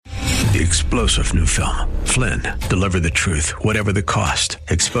The explosive new film, Flynn, deliver the truth, whatever the cost,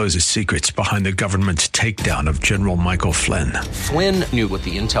 exposes secrets behind the government's takedown of General Michael Flynn. Flynn knew what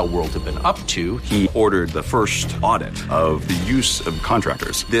the intel world had been up to. He ordered the first audit of the use of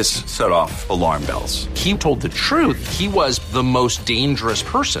contractors. This set off alarm bells. He told the truth. He was the most dangerous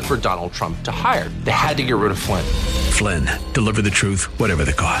person for Donald Trump to hire. They had to get rid of Flynn. Flynn, deliver the truth, whatever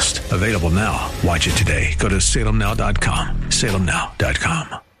the cost. Available now. Watch it today. Go to salemnow.com.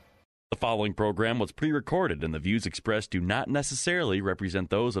 salemnow.com. The following program was pre-recorded, and the views expressed do not necessarily represent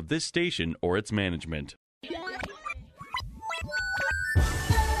those of this station or its management.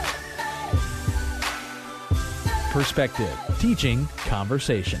 Perspective, teaching,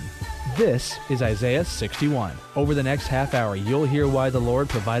 conversation. This is Isaiah 61. Over the next half hour, you'll hear why the Lord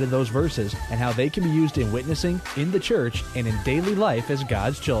provided those verses and how they can be used in witnessing, in the church, and in daily life as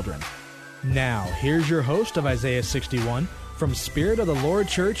God's children. Now, here's your host of Isaiah 61, from Spirit of the Lord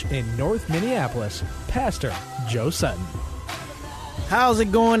Church in North Minneapolis, Pastor Joe Sutton. How's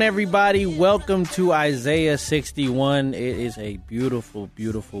it going, everybody? Welcome to Isaiah 61. It is a beautiful,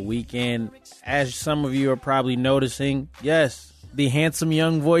 beautiful weekend. As some of you are probably noticing, yes, the handsome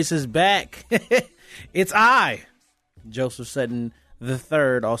young voice is back. It's I, Joseph Sutton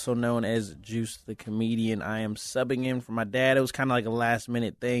III, also known as Juice the Comedian. I am subbing in for my dad. It was kind of like a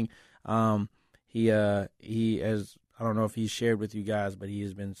last-minute thing. He has, I don't know if he's shared with you guys, but he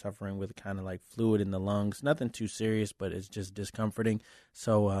has been suffering with kind of like fluid in the lungs. Nothing too serious, but it's just discomforting.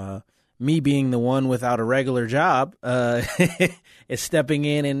 So me being the one without a regular job is stepping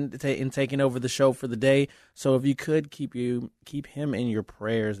in and taking over the show for the day. So if you could keep him in your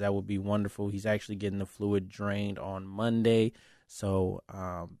prayers, that would be wonderful. He's actually getting the fluid drained on Monday. So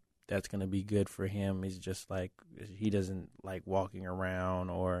that's going to be good for him. He's just like, he doesn't like walking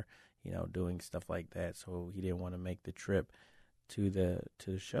around or doing stuff like that. So he didn't want to make the trip to the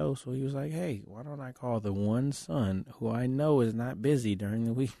show. So he was like, hey, why don't I call the one son who I know is not busy during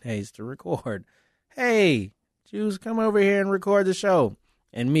the weekdays to record? Hey, Jews, come over here and record the show.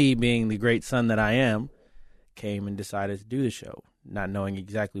 And me, being the great son that I am, came and decided to do the show, not knowing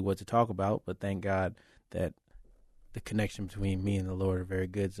exactly what to talk about, but thank God that the connection between me and the Lord are very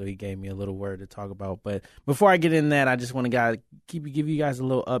good, so he gave me a little word to talk about. But before I get in that, I just want to give you guys a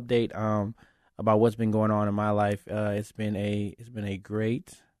little update about what's been going on in my life. It's been a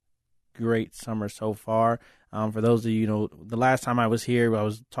great summer so far. For those of you, the last time I was here, I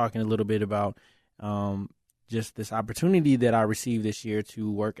was talking a little bit about just this opportunity that I received this year to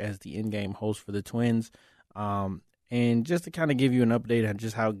work as the in-game host for the Twins. And just to kind of give you an update on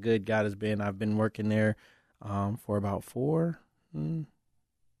just how good God has been, I've been working there for about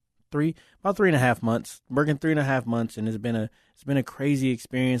 3.5 months, working 3.5 months. And it's been a crazy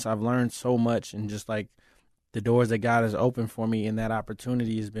experience. I've learned so much, and just like the doors that God has opened for me in that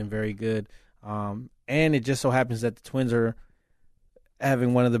opportunity has been very good. And it just so happens that the Twins are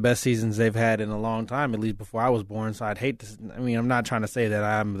having one of the best seasons they've had in a long time, at least before I was born. So I'm not trying to say that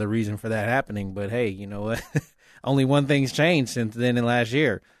I'm the reason for that happening, but hey, you know what? Only one thing's changed since then in last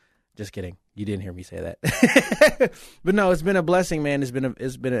year. Just kidding. You didn't hear me say that. But no, it's been a blessing, man. It's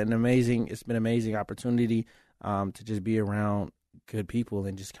been an amazing opportunity to just be around good people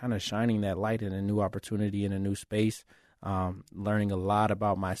and just kind of shining that light in a new opportunity in a new space. Learning a lot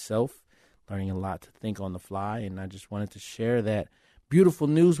about myself, learning a lot to think on the fly, and I just wanted to share that beautiful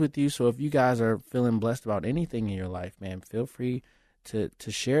news with you. So if you guys are feeling blessed about anything in your life, man, feel free to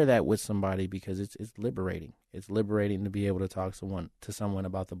share that with somebody, because it's liberating. It's liberating to be able to talk to someone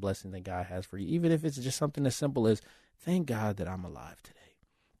about the blessing that God has for you, even if it's just something as simple as, thank God that I'm alive today.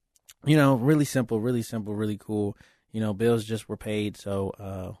 Really simple, really cool. Bills just were paid,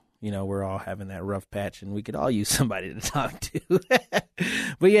 so we're all having that rough patch, and we could all use somebody to talk to.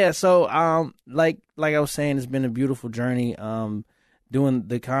 But yeah, so like I was saying, it's been a beautiful journey. Doing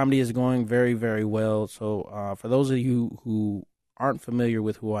the comedy is going very, very well. So for those of you who aren't familiar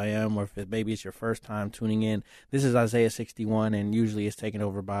with who I am, or if maybe it's your first time tuning in, this is Isaiah 61, and usually it's taken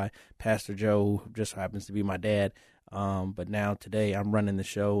over by Pastor Joe, who just happens to be my dad. But now today I'm running the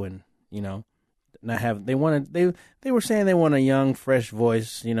show, and they were saying they want a young, fresh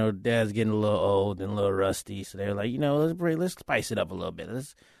voice. Dad's getting a little old and a little rusty, so they're like, let's spice it up a little bit.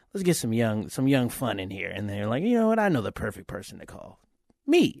 Let's get some young fun in here. And they're like, you know what? I know the perfect person to call.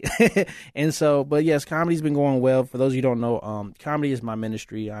 Me. And so, but yes, comedy's been going well. For those of you who don't know, comedy is my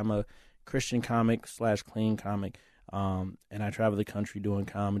ministry. I'm a Christian comic / clean comic. And I travel the country doing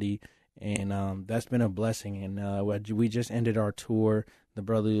comedy, and that's been a blessing. And we just ended our tour, the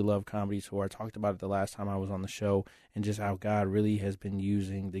Brotherly Love Comedy Tour. I talked about it the last time I was on the show, and just how God really has been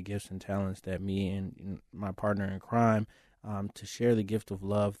using the gifts and talents that me and my partner in crime to share the gift of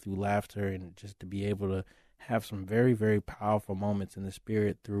love through laughter, and just to be able to have some very, very powerful moments in the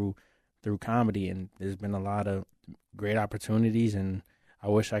spirit through comedy. And there's been a lot of great opportunities, and I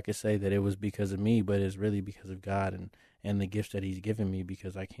wish I could say that it was because of me, but it's really because of God and the gifts that he's given me,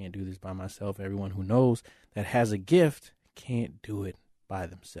 because I can't do this by myself. Everyone who knows that has a gift can't do it by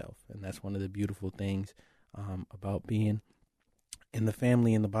themselves. And that's one of the beautiful things about being in the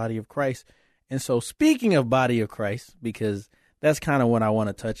family, in the body of Christ. And so speaking of body of Christ, because that's kind of what I want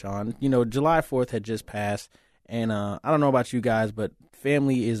to touch on, July 4th had just passed, and I don't know about you guys, but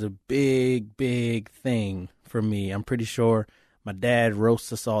family is a big, big thing for me. I'm pretty sure my dad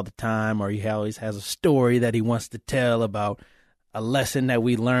roasts us all the time, or he always has a story that he wants to tell about a lesson that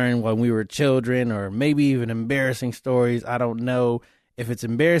we learned when we were children, or maybe even embarrassing stories. I don't know. If it's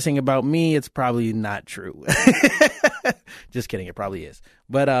embarrassing about me, it's probably not true. Just kidding. It probably is.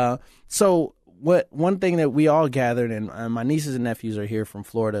 But so one thing that we all gathered, and my nieces and nephews are here from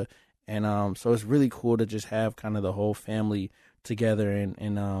Florida, and so it's really cool to just have kind of the whole family together, and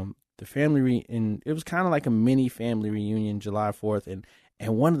the family and it was kind of like a mini family reunion July 4th,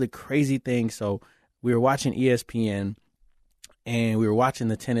 and one of the crazy things. So we were watching ESPN, and we were watching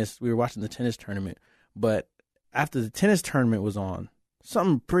the tennis tournament, but after the tennis tournament was on,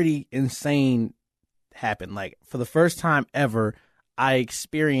 something pretty insane happened. Like, for the first time ever, I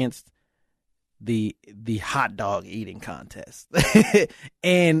experienced the hot dog eating contest.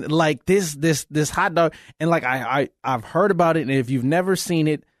 And like this hot dog, and like I've heard about it, and if you've never seen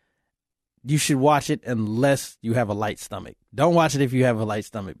it, you should watch it unless you have a light stomach. Don't watch it if you have a light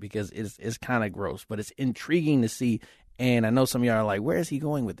stomach, because it's kind of gross, but it's intriguing to see. And I know some of y'all are like, where is he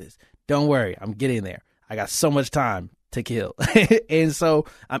going with this? Don't worry, I'm getting there. I got so much time to kill. And so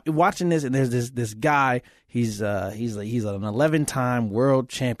I'm watching this, and there's this guy. He's an 11-time world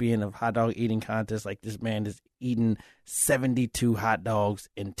champion of hot dog eating contest. Like, this man is eating 72 hot dogs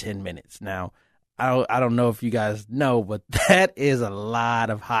in 10 minutes. Now, I don't know if you guys know, but that is a lot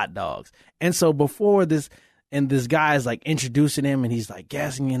of hot dogs. And so before this, and this guy is like introducing him, and he's like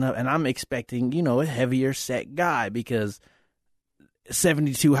gassing him up, and I'm expecting, a heavier set guy, because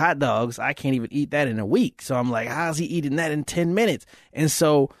 72 hot dogs, I can't even eat that in a week. So I'm like, how's he eating that in 10 minutes? And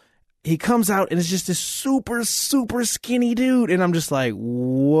so he comes out, and it's just this super, super skinny dude. And I'm just like,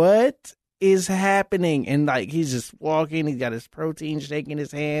 what is happening? And like, he's just walking. He's got his protein shake in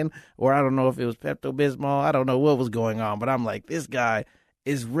his hand, or I don't know if it was Pepto-Bismol. I don't know what was going on, but I'm like, this guy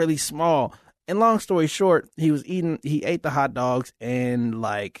is really small. And long story short, he ate the hot dogs, and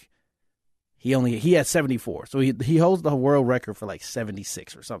like, he had 74. So he holds the world record for like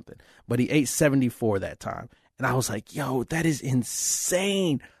 76 or something, but he ate 74 that time. And I was like, yo, that is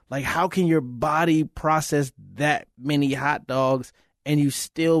insane. Like, how can your body process that many hot dogs and you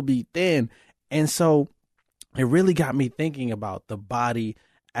still be thin? And so it really got me thinking about the body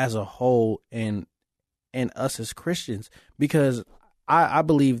as a whole, and us as Christians, because I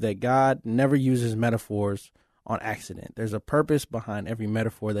believe that God never uses metaphors on accident. There's a purpose behind every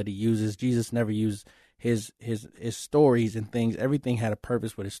metaphor that he uses. Jesus never used his stories and things. Everything had a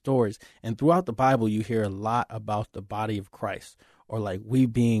purpose with his stories. And throughout the Bible, you hear a lot about the body of Christ, or like we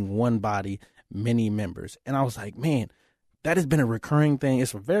being one body, many members. And I was like, man, that has been a recurring thing.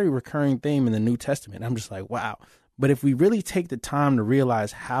 It's a very recurring theme in the New Testament. I'm just like, wow. But if we really take the time to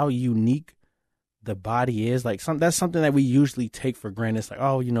realize how unique the body is, like that's something that we usually take for granted. It's like,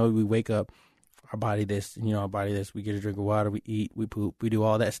 oh, we wake up, our body this, our body this, we get a drink of water, we eat, we poop, we do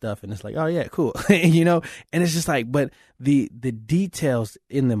all that stuff. And it's like, oh yeah, cool. And it's just like, but the details,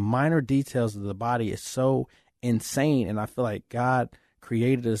 in the minor details of the body, is so insane. And I feel like God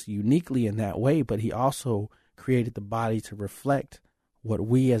created us uniquely in that way, but he also created the body to reflect what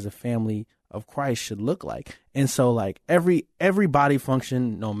we as a family of Christ should look like. And so like every body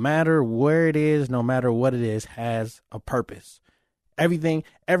function, no matter where it is, no matter what it is, has a purpose.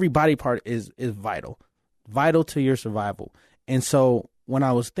 Every body part is vital to your survival. And so when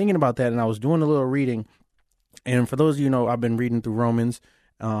I was thinking about that, and I was doing a little reading, and for those of you I've been reading through Romans,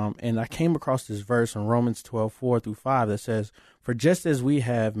 and I came across this verse in Romans 12:4-5 that says, "For just as we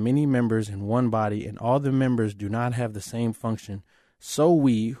have many members in one body, and all the members do not have the same function, so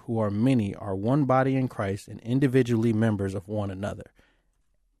we, who are many, are one body in Christ, and individually members of one another."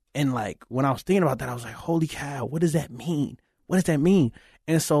 And like, when I was thinking about that, I was like, holy cow, what does that mean? What does that mean?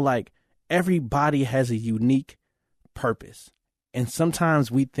 And so like, every body has a unique purpose. And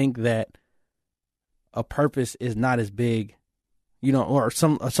sometimes we think that a purpose is not as big, or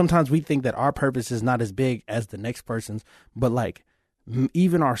sometimes we think that our purpose is not as big as the next person's. But like,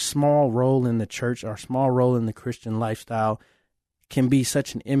 even our small role in the church, our small role in the Christian lifestyle can be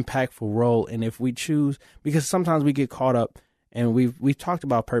such an impactful role. And if we choose, because sometimes we get caught up, and we've talked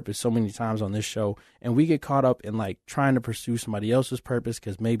about purpose so many times on this show, and we get caught up in like trying to pursue somebody else's purpose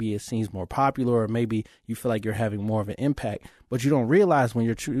because maybe it seems more popular, or maybe you feel like you're having more of an impact. But you don't realize when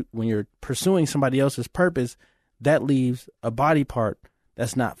you're pursuing somebody else's purpose, that leaves a body part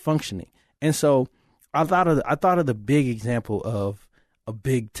that's not functioning. And so I thought of the big example of a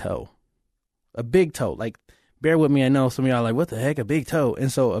big toe. A big toe. Like, bear with me. I know some of y'all are like, what the heck, a big toe?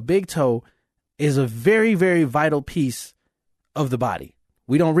 And so a big toe is a very, very vital piece of the body.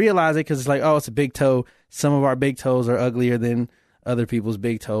 We don't realize it because it's like, oh, it's a big toe. Some of our big toes are uglier than other people's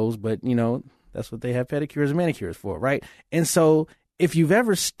big toes, but you know, that's what they have pedicures and manicures for, right? And so if you've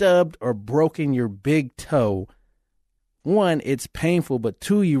ever stubbed or broken your big toe, one, it's painful, but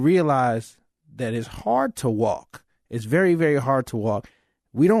two, you realize that it's hard to walk. It's very, very hard to walk.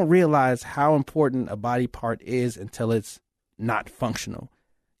 We don't realize how important a body part is until it's not functional.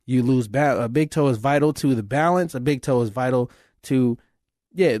 You lose a big toe is vital to the balance. A big toe is vital to,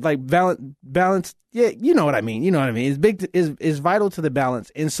 like balance. Yeah, you know what I mean. It's big is vital to the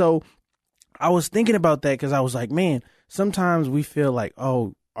balance. And so I was thinking about that because I was like, man, sometimes we feel like,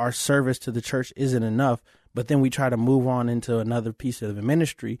 oh, our service to the church isn't enough, but then we try to move on into another piece of the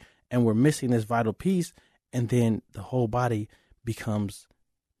ministry, and we're missing this vital piece, and then the whole body becomes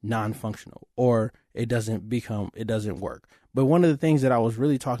non-functional, or it doesn't work. But one of the things that I was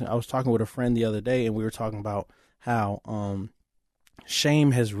talking with a friend the other day, and we were talking about how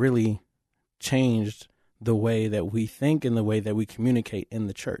shame has really changed the way that we think and the way that we communicate in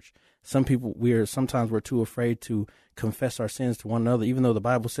the church. Sometimes we're too afraid to confess our sins to one another, even though the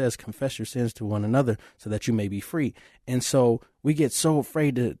Bible says confess your sins to one another so that you may be free. And so we get so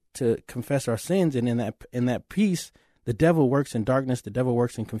afraid to confess our sins, and in that piece, the devil works in darkness, the devil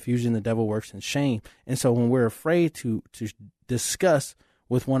works in confusion, the devil works in shame. And so when we're afraid to discuss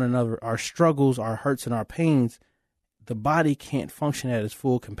with one another our struggles, our hurts, and our pains, the body can't function at its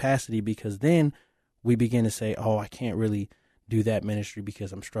full capacity, because then we begin to say, oh, I can't really do that ministry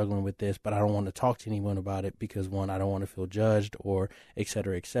because I'm struggling with this, but I don't want to talk to anyone about it because, one, I don't want to feel judged, or et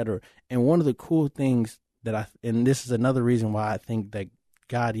cetera, et cetera. And one of the cool things and this is another reason why I think that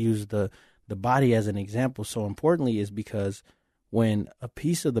God used the body as an example so importantly, is because when a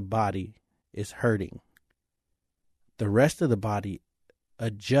piece of the body is hurting, the rest of the body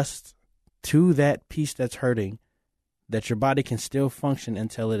adjusts to that piece that's hurting, that your body can still function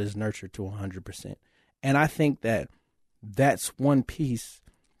until it is nurtured to 100%. And I think that that's one piece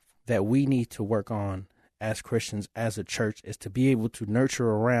that we need to work on as Christians, as a church, is to be able to nurture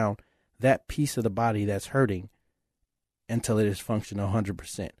around that piece of the body that's hurting until it is functional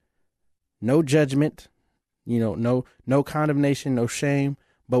 100%. No judgment, no condemnation, no shame,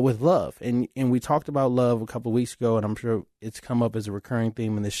 but with love. And we talked about love a couple of weeks ago, and I'm sure it's come up as a recurring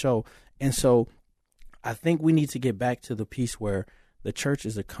theme in this show. And so I think we need to get back to the piece where the church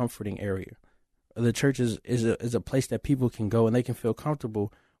is a comforting area. The church is a place that people can go and they can feel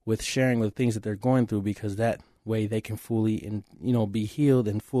comfortable with sharing the things that they're going through, because that way they can fully be healed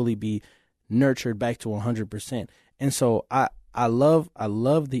and fully be nurtured back to 100%. And so I love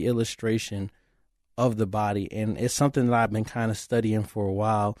the illustration of the body, and it's something that I've been kind of studying for a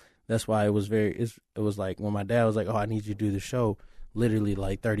while. That's why it was like when my dad was like, oh, I need you to do the show, literally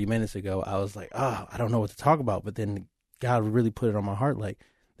like 30 minutes ago, I was like, oh, I don't know what to talk about. But then God really put it on my heart, like,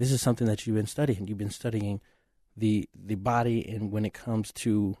 this is something that you've been studying. You've been studying the body, and when it comes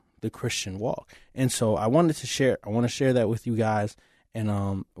to the Christian walk. And so I want to share that with you guys,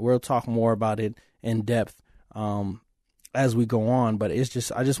 and we'll talk more about it in depth as we go on. But it's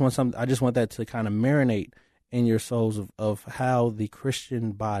just, I just want that to kind of marinate in your souls of how the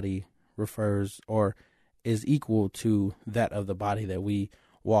Christian body refers or is equal to that of the body that we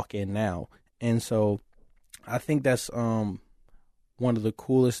walk in now. And so I think that's one of the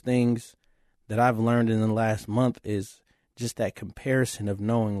coolest things that I've learned in the last month, is just that comparison of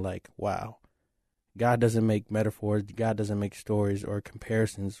knowing, like, wow, God doesn't make metaphors, God doesn't make stories or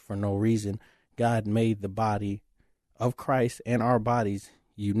comparisons for no reason. God made the body of Christ and our bodies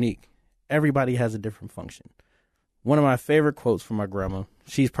unique. Everybody has a different function. One of my favorite quotes from my grandma,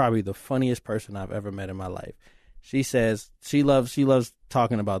 she's probably the funniest person I've ever met in my life. She says she loves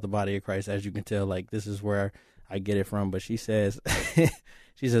talking about the body of Christ, as you can tell, like, this is where I get it from. But she says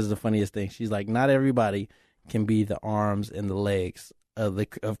the funniest thing. She's like, not everybody can be the arms and the legs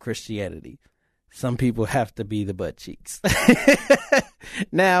of Christianity. Some people have to be the butt cheeks.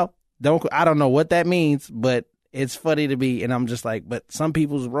 Now, I don't know what that means, but it's funny to me. And I'm just like, but some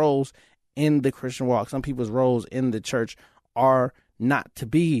people's roles in the Christian walk, some people's roles in the church are not to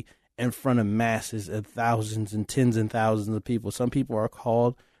be in front of masses of thousands and tens and thousands of people. Some people are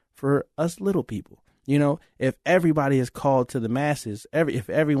called for us little people. You know, if everybody is called to the masses, if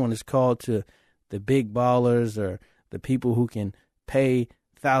everyone is called to the big ballers or the people who can pay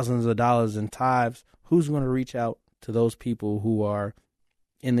thousands of dollars in tithes, who's going to reach out to those people who are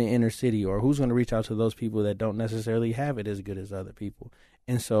in the inner city, or who's going to reach out to those people that don't necessarily have it as good as other people?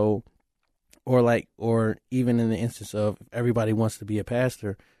 And so, or even in the instance of, if everybody wants to be a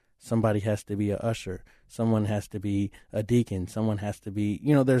pastor, somebody has to be a usher, someone has to be a deacon, someone has to be,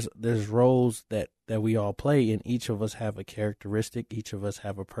 you know, there's roles that we all play, and each of us have a characteristic, each of us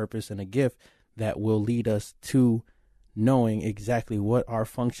have a purpose and a gift that will lead us to knowing exactly what our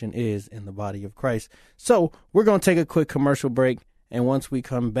function is in the body of Christ. So we're going to take a quick commercial break, and once we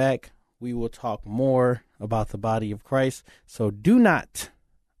come back, we will talk more about the body of Christ. So do not,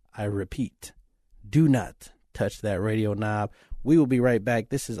 I repeat, do not touch that radio knob. We will be right back.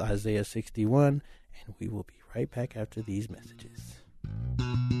 This is Isaiah 61, and we will be right back after these messages.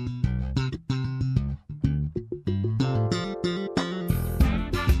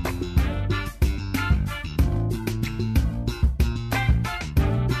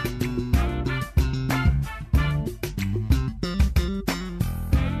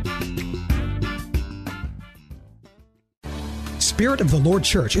 Spirit of the Lord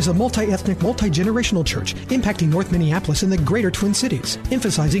Church is a multi-ethnic, multi-generational church impacting North Minneapolis and the greater Twin Cities,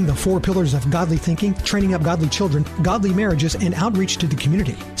 emphasizing the 4 pillars of godly thinking, training up godly children, godly marriages, and outreach to the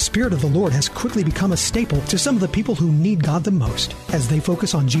community. Spirit of the Lord has quickly become a staple to some of the people who need God the most. As they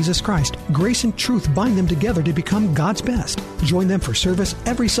focus on Jesus Christ, grace and truth bind them together to become God's best. Join them for service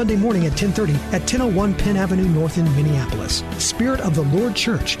every Sunday morning at 10:30 at 1001 Penn Avenue North in Minneapolis. Spirit of the Lord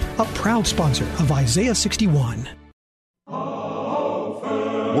Church, a proud sponsor of Isaiah 61.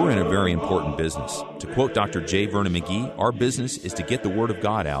 We're in a very important business. To quote Dr. J. Vernon McGee, our business is to get the Word of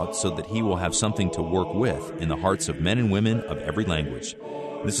God out so that He will have something to work with in the hearts of men and women of every language.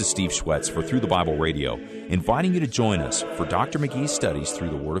 This is Steve Schwetz for Through the Bible Radio, inviting you to join us for Dr. McGee's studies through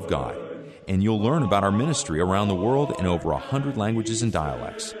the Word of God. And you'll learn about our ministry around the world in over 100 languages and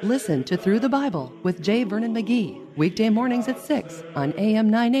dialects. Listen to Through the Bible with J. Vernon McGee, weekday mornings at 6 on AM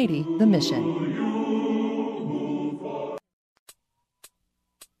 980, The Mission.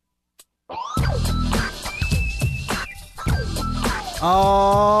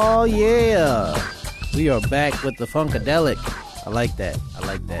 Oh, yeah. We are back with the Funkadelic. I like that.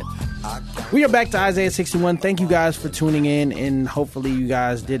 We are back to Isaiah 61. Thank you guys for tuning in, and hopefully you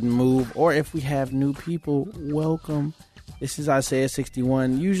guys didn't move. Or if we have new people, welcome. This is Isaiah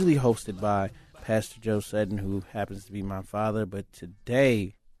 61, usually hosted by Pastor Joe Sutton, who happens to be my father. But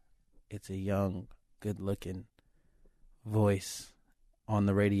today, it's a young, good-looking voice on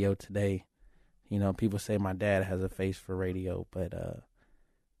the radio today. You know, people say my dad has a face for radio, but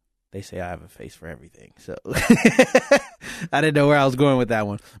they say I have a face for everything. So I didn't know where I was going with that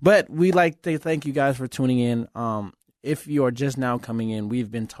one. But we'd like to thank you guys for tuning in. If you are just now coming in, we've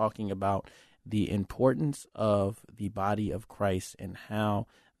been talking about the importance of the body of Christ and how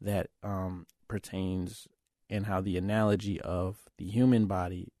that pertains, and how the analogy of the human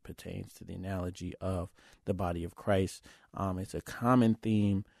body pertains to the analogy of the body of Christ. It's a common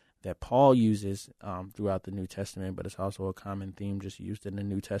theme that Paul uses throughout the New Testament, but it's also a common theme just used in the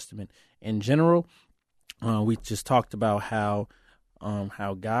New Testament in general. We just talked about how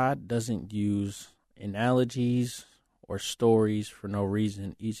God doesn't use analogies or stories for no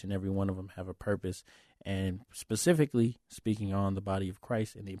reason. Each and every one of them have a purpose, and specifically speaking on the body of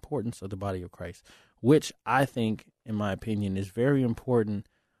Christ and the importance of the body of Christ, which I think, in my opinion, is very important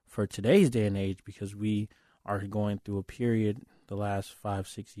for today's day and age, because we are going through a period the last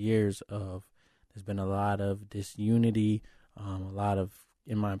 5-6 years of, there's been a lot of disunity, a lot of,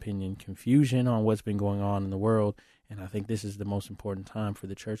 in my opinion, confusion on what's been going on in the world. And I think this is the most important time for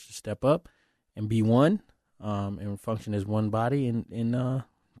the church to step up and be one, and function as one body, and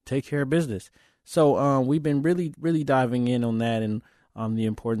take care of business. So we've been really diving in on that, and the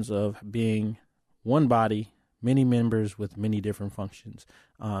importance of being one body, many members with many different functions.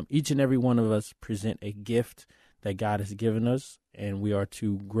 Each and every one of us present a gift that God has given us, and we are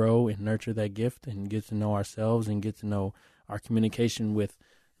to grow and nurture that gift and get to know ourselves and get to know our communication with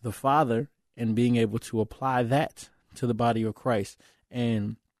the Father, and being able to apply that to the body of Christ.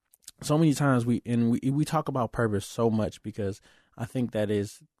 And so many times we talk about purpose so much, because I think that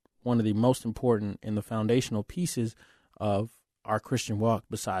is one of the most important and the foundational pieces of our Christian walk,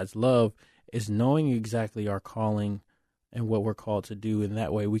 besides love, is knowing exactly our calling and what we're called to do. And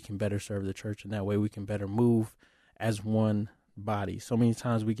that way we can better serve the church, and that way we can better move as one body. So many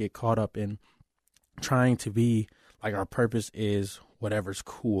times we get caught up in trying to be like our purpose is whatever's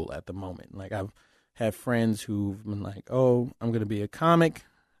cool at the moment. Like I've had friends who've been like, oh, I'm going to be a comic.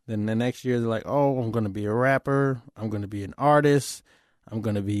 Then the next year they're like, oh, I'm going to be a rapper. I'm going to be an artist. I'm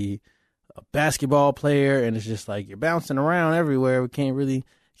going to be a basketball player. And it's just like you're bouncing around everywhere. We can't really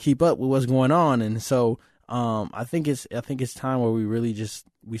keep up with what's going on. And so I think it's time where we really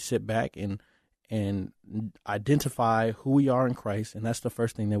we sit back and identify who we are in Christ. And that's the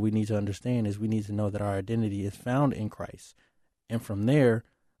first thing that we need to understand is we need to know that our identity is found in Christ. And from there,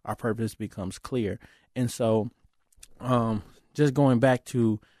 our purpose becomes clear. And so just going back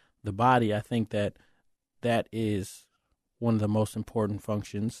to the body, I think that is one of the most important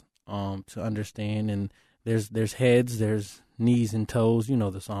functions to understand. And there's heads, there's knees and toes. You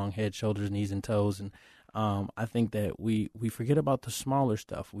know the song, head, shoulders, knees, and toes. And I think that we forget about the smaller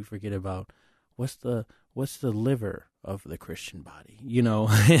stuff. We forget about what's the liver of the Christian body, you know,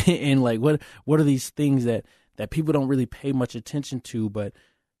 and like what are these things that people don't really pay much attention to, but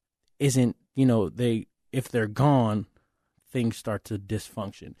isn't, you know, if they're gone, things start to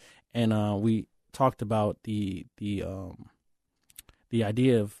dysfunction. And we talked about the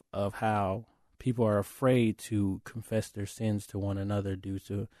idea of how people are afraid to confess their sins to one another due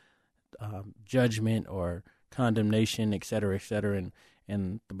to judgment or condemnation, et cetera, et cetera.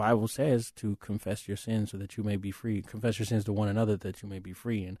 And the Bible says to confess your sins so that you may be free. Confess your sins to one another that you may be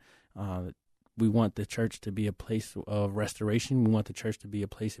free. And we want the church to be a place of restoration. We want the church to be a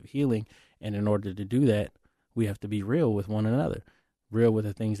place of healing. And in order to do that, we have to be real with one another, real with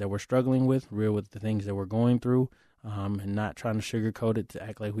the things that we're struggling with, real with the things that we're going through, and not trying to sugarcoat it to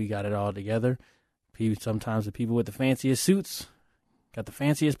act like we got it all together. Sometimes the people with the fanciest suits got the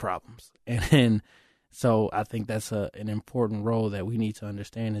fanciest problems. And so I think that's an important role that we need to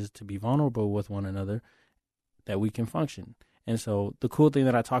understand, is to be vulnerable with one another, that we can function. And so the cool thing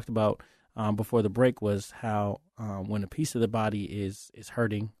that I talked about before the break was how when a piece of the body is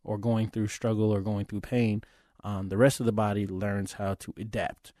hurting or going through struggle or going through pain, the rest of the body learns how to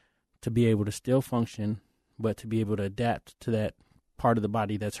adapt, to be able to still function, but to be able to adapt to that part of the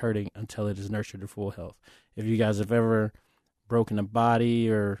body that's hurting until it is nurtured to full health. If you guys have ever broken a body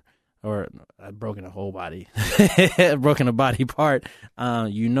or broken a whole body, broken a body part,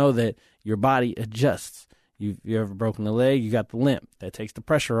 you know that your body adjusts. You ever broken a leg, you got the limp. That takes the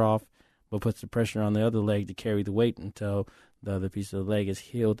pressure off, but puts the pressure on the other leg to carry the weight until the other piece of the leg is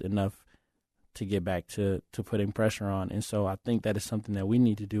healed enough to get back to putting pressure on. And so I think that is something that we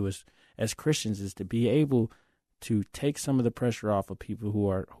need to do as Christians, is to be able to take some of the pressure off of people who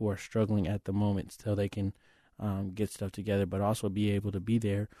are struggling at the moment so they can get stuff together, but also be able to be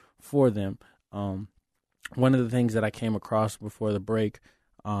there for them. One of the things that I came across before the break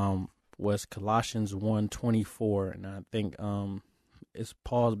was Colossians 1:24, and I think it's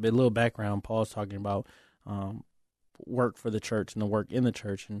Paul's, a little background. Paul's talking about work for the church and the work in the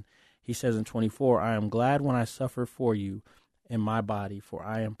church, and he says in 24, I am glad when I suffer for you in my body, for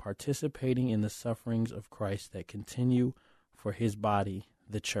I am participating in the sufferings of Christ that continue for his body,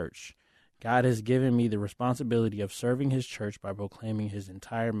 the church. God has given me the responsibility of serving his church by proclaiming his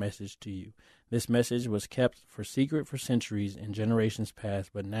entire message to you. This message was kept for secret for centuries and generations past,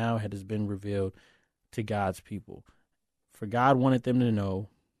 but now it has been revealed to God's people. For God wanted them to know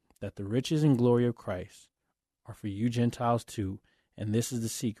that the riches and glory of Christ are for you Gentiles too, and this is the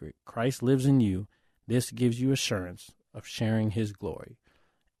secret. Christ lives in you. This gives you assurance of sharing his glory.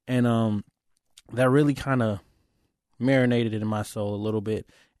 And that really kind of marinated in my soul a little bit,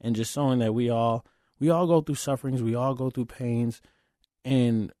 and just showing that we all go through sufferings, we all go through pains,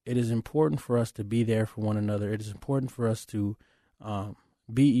 and it is important for us to be there for one another. It is important for us to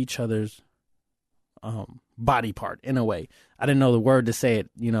be each other's body part in a way. I didn't know the word to say it,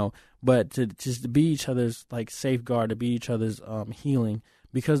 but to just be each other's like safeguard, to be each other's healing,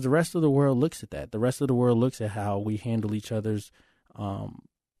 because the rest of the world looks at that. The rest of the world looks at how we handle each other's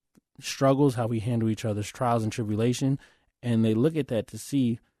struggles, how we handle each other's trials and tribulation, and they look at that to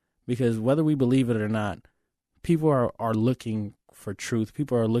see, because whether we believe it or not, people are looking for truth.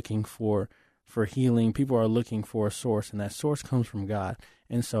 People are looking for healing. People are looking for a source, and that source comes from God.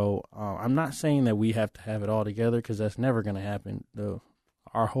 And so I'm not saying that we have to have it all together, because that's never going to happen.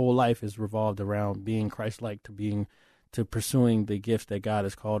 Our whole life is revolved around being Christ-like, to pursuing the gifts that God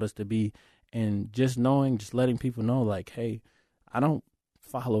has called us to be, and just letting people know, like, hey, I don't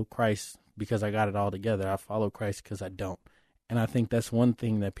follow Christ because I got it all together. I follow Christ because I don't. And I think that's one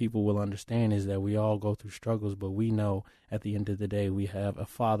thing that people will understand, is that we all go through struggles, but we know at the end of the day we have a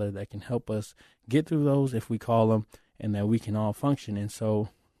Father that can help us get through those if we call him, and that we can all function. And so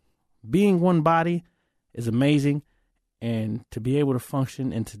being one body is amazing, and to be able to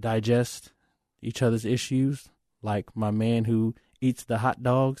function and to digest each other's issues like my man who eats the hot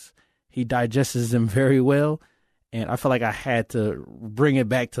dogs. He digests them very well. And I feel like I had to bring it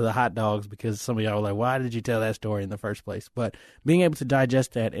back to the hot dogs because some of y'all were like, why did you tell that story in the first place? But being able to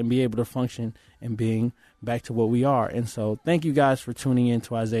digest that and be able to function and being back to what we are. And so thank you guys for tuning in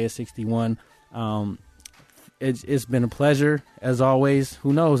to Isaiah 61. It's been a pleasure, as always.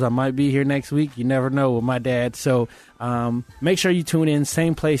 Who knows? I might be here next week. You never know with my dad. So make sure you tune in.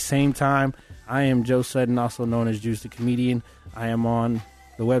 Same place, same time. I am Joe Sutton, also known as Juice the Comedian. I am on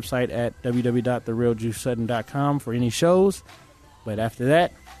the website at www.therealjuicesutton.com for any shows. But after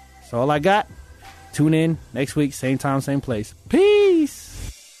that, that's all I got. Tune in next week, same time, same place. Peace!